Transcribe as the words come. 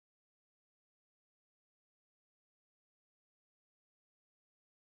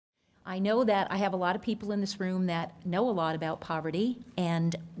I know that I have a lot of people in this room that know a lot about poverty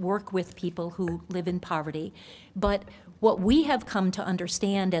and work with people who live in poverty. But what we have come to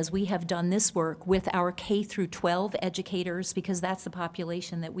understand as we have done this work with our K through 12 educators, because that's the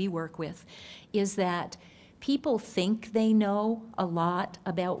population that we work with, is that people think they know a lot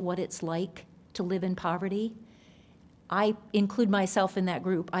about what it's like to live in poverty. I include myself in that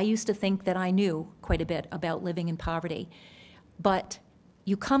group. I used to think that I knew quite a bit about living in poverty. But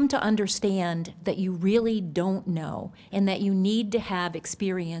you come to understand that you really don't know, and that you need to have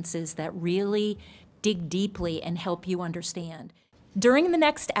experiences that really dig deeply and help you understand. During the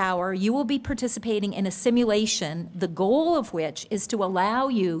next hour, you will be participating in a simulation, the goal of which is to allow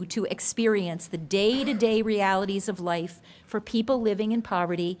you to experience the day-to-day realities of life for people living in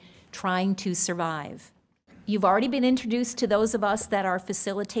poverty, trying to survive. You've already been introduced to those of us that are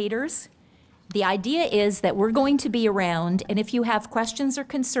facilitators. The idea is that we're going to be around, and if you have questions or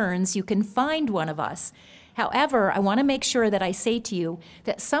concerns, you can find one of us. However, I want to make sure that I say to you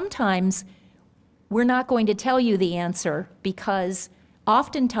that sometimes we're not going to tell you the answer, because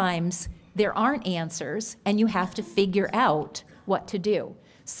oftentimes there aren't answers and you have to figure out what to do.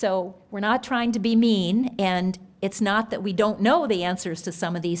 So we're not trying to be mean, and it's not that we don't know the answers to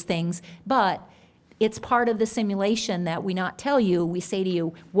some of these things, but it's part of the simulation that we not tell you. We say to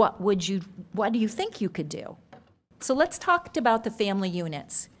you, what do you think you could do? So let's talk about the family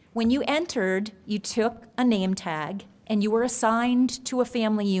units. When you entered, you took a name tag and you were assigned to a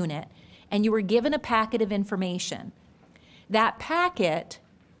family unit, and you were given a packet of information. That packet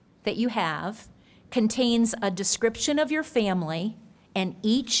that you have contains a description of your family and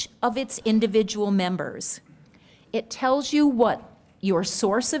each of its individual members. It tells you what your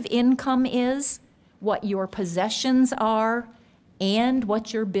source of income is, what your possessions are, and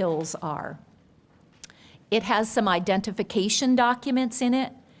what your bills are. It has some identification documents in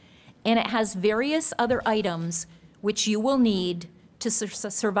it, and it has various other items which you will need to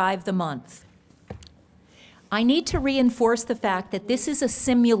survive the month. I need to reinforce the fact that this is a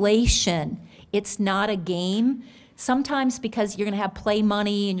simulation. It's not a game. Sometimes, because you're going to have play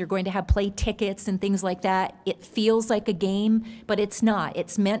money and you're going to have play tickets and things like that, it feels like a game, but it's not.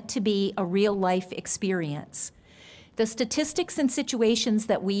 It's meant to be a real life experience. The statistics and situations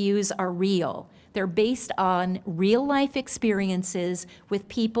that we use are real. They're based on real life experiences with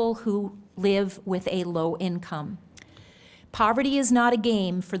people who live with a low income. Poverty is not a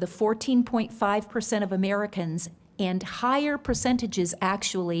game for the 14.5% of Americans, and higher percentages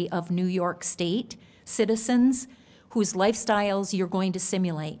actually of New York State citizens whose lifestyles you're going to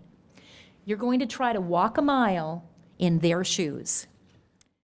simulate. You're going to try to walk a mile in their shoes.